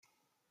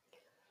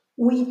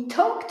We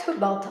talked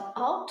about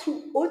how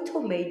to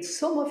automate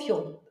some of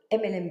your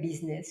MLM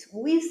business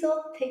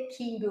without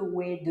taking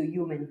away the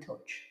human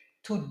touch.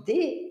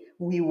 Today,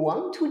 we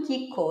want to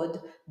decode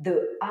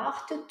the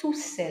art to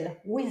sell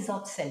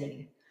without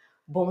selling.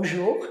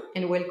 Bonjour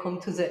and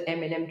welcome to the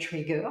MLM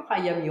Trigger.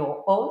 I am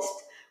your host,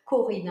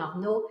 Corinne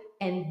Arnaud,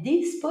 and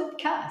this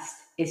podcast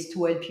is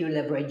to help you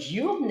leverage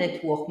your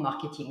network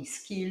marketing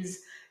skills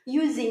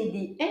using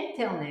the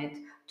internet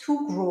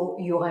to grow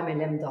your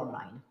MLM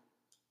downline.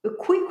 A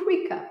quick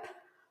recap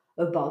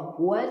about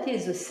what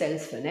is a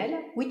sales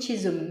funnel, which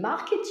is a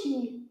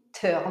marketing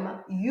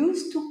term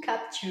used to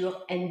capture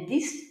and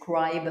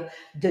describe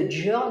the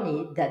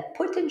journey that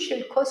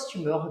potential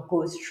customer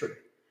goes through,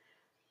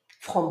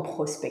 from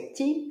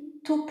prospecting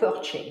to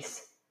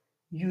purchase.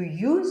 You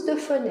use the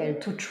funnel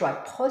to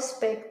track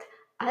prospects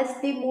as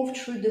they move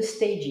through the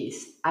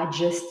stages,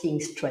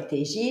 adjusting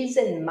strategies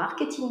and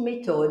marketing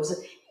methods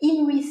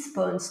in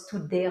response to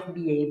their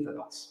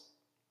behaviors.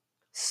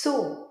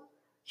 So,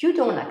 you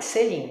don't like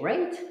selling,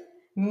 right?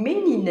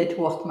 Many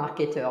network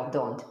marketers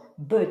don't,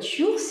 but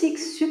your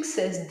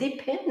success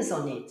depends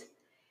on it.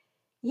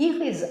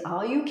 Here is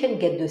how you can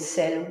get the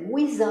sale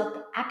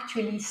without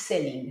actually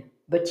selling.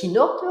 But in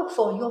order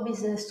for your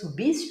business to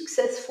be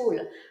successful,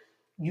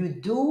 you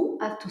do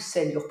have to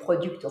sell your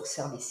product or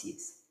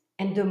services.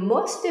 And the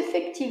most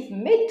effective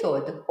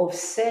method of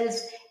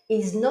sales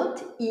is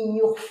not in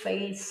your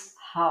face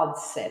hard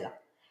sell.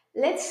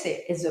 Let's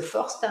say it's the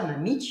first time I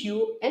meet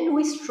you and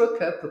we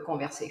struck up a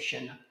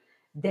conversation.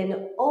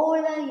 Then all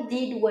I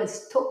did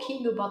was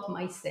talking about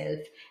myself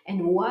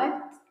and what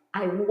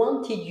I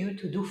wanted you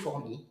to do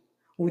for me.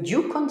 Would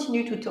you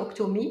continue to talk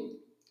to me?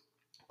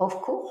 Of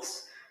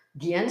course.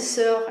 The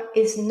answer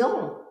is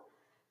no.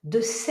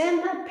 The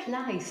same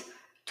applies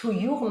to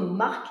your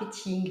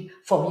marketing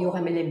for your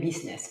MLM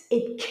business.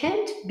 It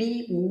can't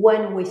be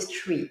one-way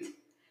street.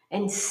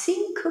 And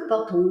think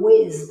about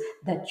ways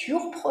that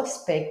your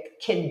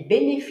prospect can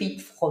benefit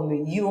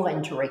from your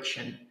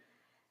interaction.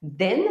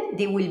 Then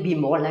they will be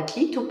more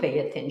likely to pay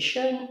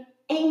attention,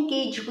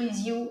 engage with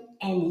you,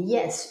 and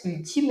yes,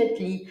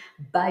 ultimately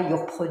buy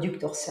your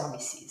product or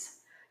services.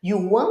 You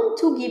want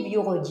to give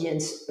your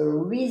audience a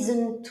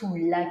reason to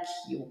like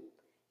you.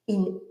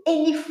 In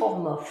any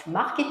form of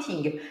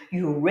marketing,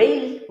 you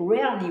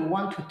rarely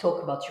want to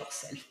talk about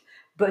yourself.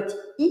 But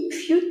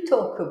if you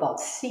talk about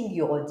things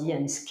your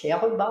audience care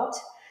about,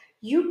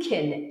 you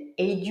can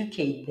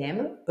educate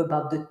them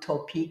about the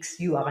topics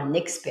you are an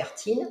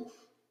expert in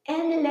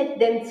and let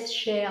them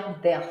share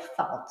their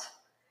thoughts.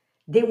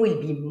 They will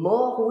be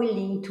more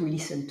willing to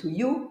listen to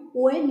you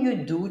when you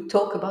do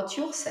talk about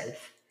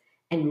yourself.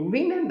 And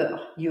remember,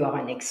 you are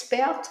an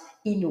expert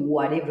in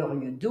whatever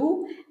you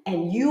do,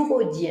 and your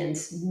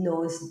audience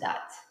knows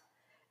that.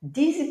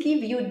 This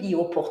gives you the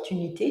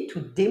opportunity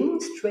to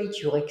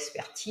demonstrate your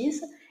expertise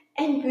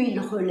and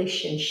build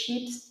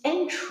relationships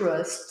and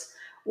trust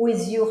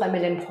with your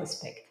MLM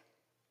prospect.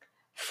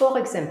 For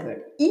example,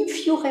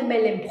 if your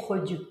MLM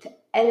product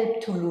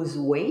helps to lose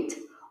weight,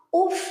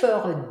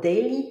 offer a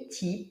daily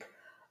tip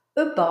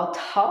about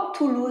how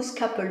to lose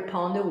couple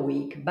pounds a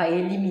week by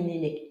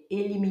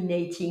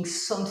eliminating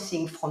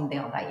something from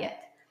their diet.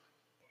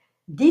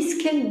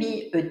 This can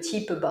be a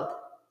tip about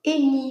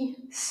any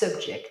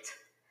subject.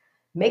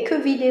 Make a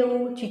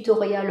video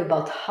tutorial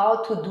about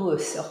how to do a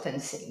certain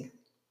thing.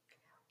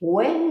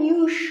 When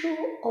you show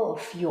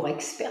off your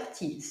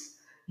expertise,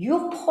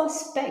 your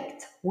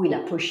prospect will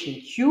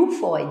appreciate you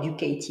for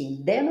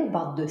educating them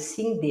about the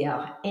thing they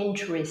are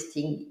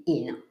interested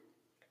in.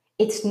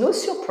 It's no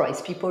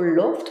surprise people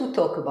love to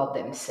talk about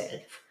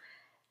themselves.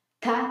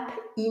 Tap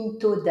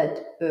into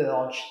that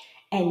urge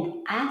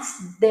and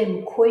ask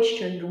them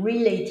questions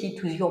related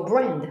to your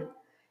brand.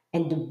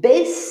 And the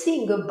best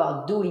thing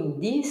about doing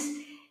this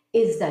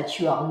is that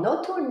you are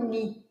not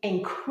only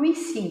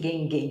increasing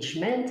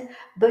engagement,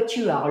 but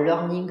you are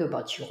learning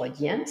about your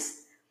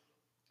audience,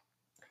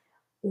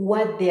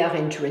 what they are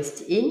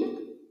interested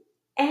in,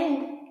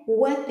 and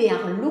what they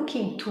are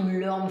looking to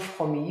learn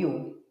from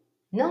you.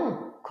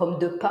 Now come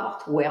the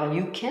part where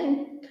you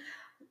can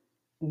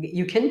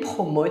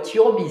promote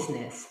your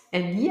business.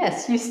 And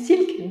yes, you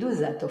still can do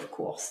that, of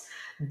course.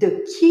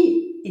 The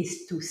key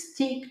is to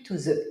stick to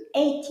the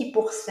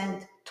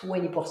 80%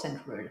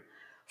 20% rule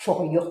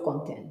for your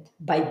content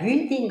by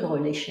building a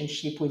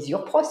relationship with your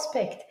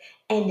prospect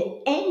and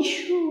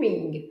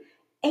ensuring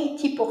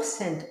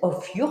 80%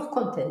 of your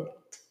content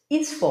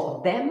is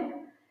for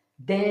them.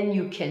 Then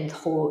you can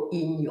throw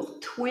in your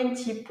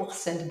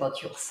 20%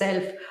 about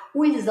yourself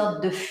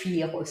without the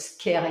fear of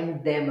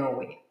scaring them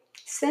away.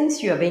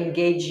 Since you have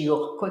engaged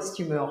your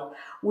customer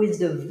with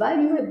the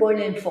valuable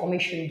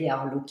information they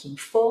are looking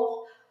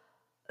for,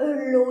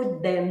 allow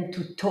them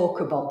to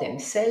talk about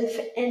themselves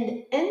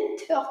and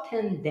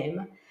entertain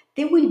them.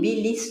 They will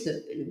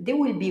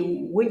be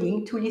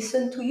willing to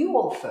listen to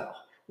your offer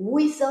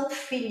without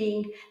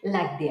feeling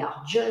like they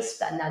are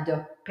just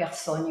another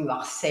person you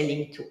are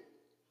selling to.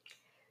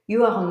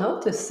 You are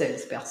not a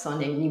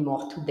salesperson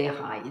anymore to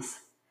their eyes.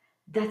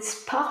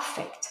 That's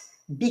perfect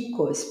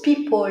because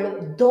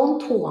people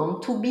don't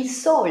want to be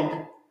sold.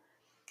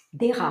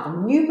 There are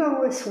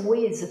numerous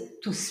ways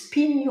to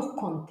spin your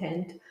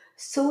content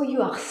so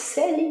you are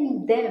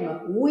selling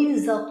them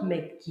without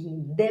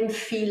making them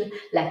feel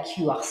like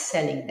you are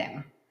selling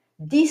them.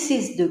 This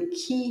is the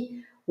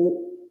key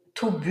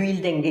to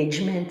build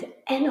engagement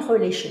and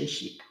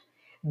relationship.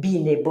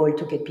 Being able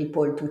to get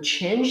people to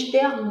change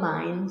their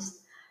minds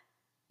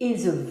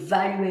is a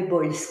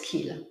valuable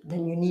skill that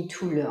you need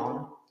to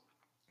learn.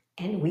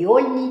 And we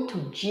all need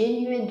to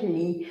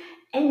genuinely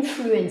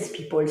influence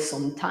people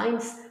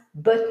sometimes,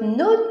 but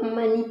not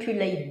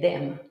manipulate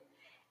them.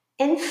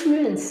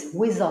 Influence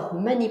without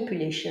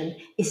manipulation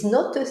is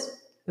not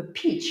a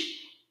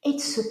pitch,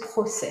 it's a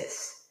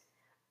process.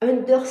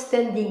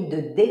 Understanding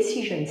the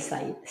decision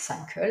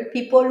cycle,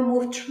 people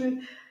move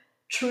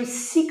through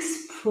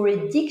six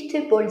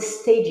predictable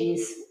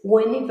stages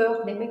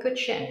whenever they make a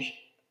change.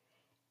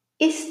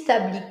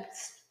 Establish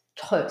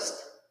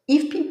trust.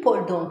 If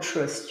people don't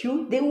trust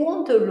you, they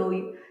won't allow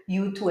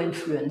you to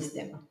influence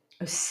them.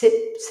 A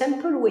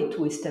simple way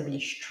to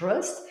establish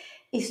trust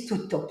is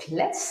to talk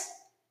less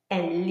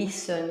and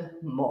listen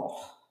more.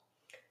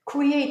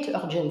 Create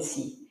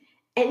urgency.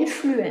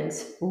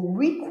 Influence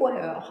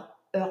require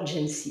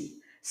urgency.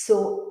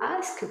 So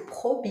ask a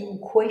probing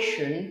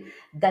question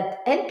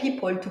that help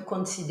people to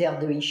consider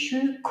the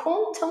issue,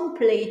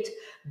 contemplate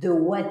the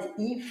what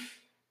if,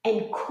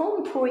 and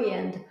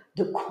comprehend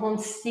the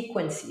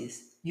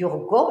consequences.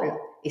 Your goal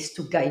is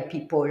to guide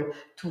people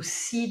to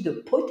see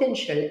the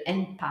potential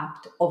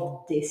impact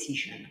of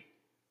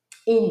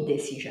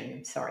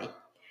indecision. Sorry.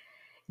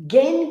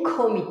 Gain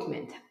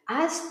commitment.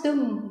 Ask the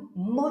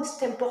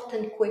most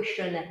important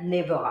question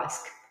never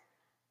asked.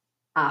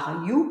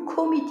 Are you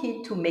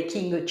committed to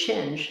making a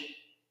change?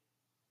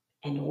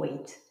 And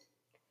wait.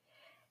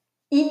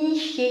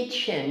 Initiate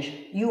change.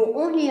 You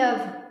only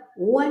have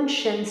one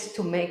chance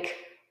to make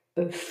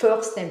a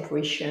first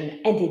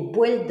impression, and it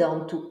boils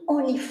down to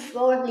only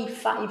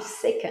 45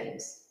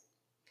 seconds.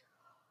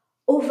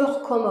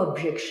 Overcome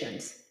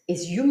objections.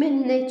 It's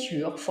human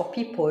nature for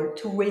people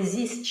to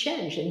resist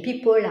change, and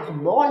people are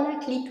more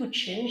likely to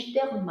change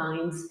their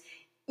minds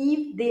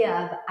if they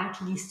have at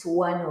least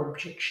one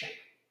objection.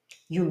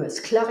 You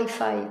must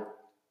clarify,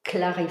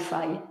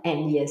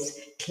 and yes,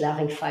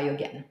 clarify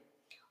again.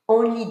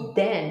 Only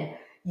then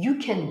you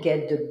can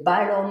get the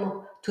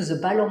bottom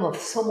of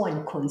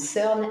someone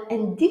concerned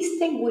and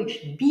distinguish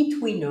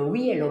between a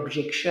real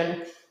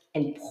objection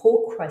and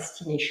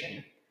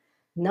procrastination.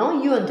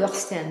 Now you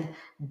understand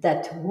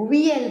that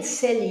real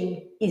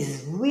selling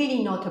is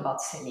really not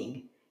about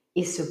selling.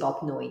 It's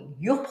about knowing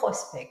your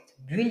prospect,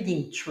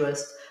 building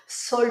trust,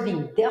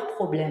 solving their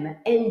problem,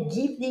 and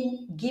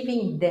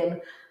giving them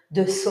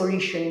the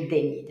solution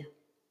they need.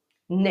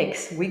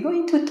 Next, we're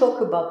going to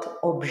talk about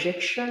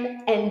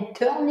objection and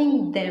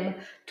turning them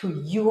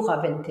to your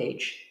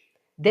advantage.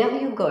 There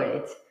you got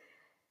it.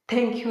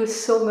 Thank you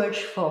so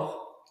much for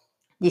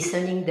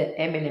listening the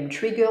MLM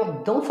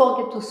Trigger. Don't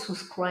forget to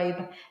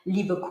subscribe,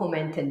 leave a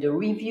comment and a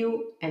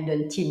review, and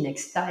until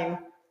next time,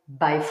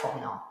 bye for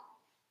now.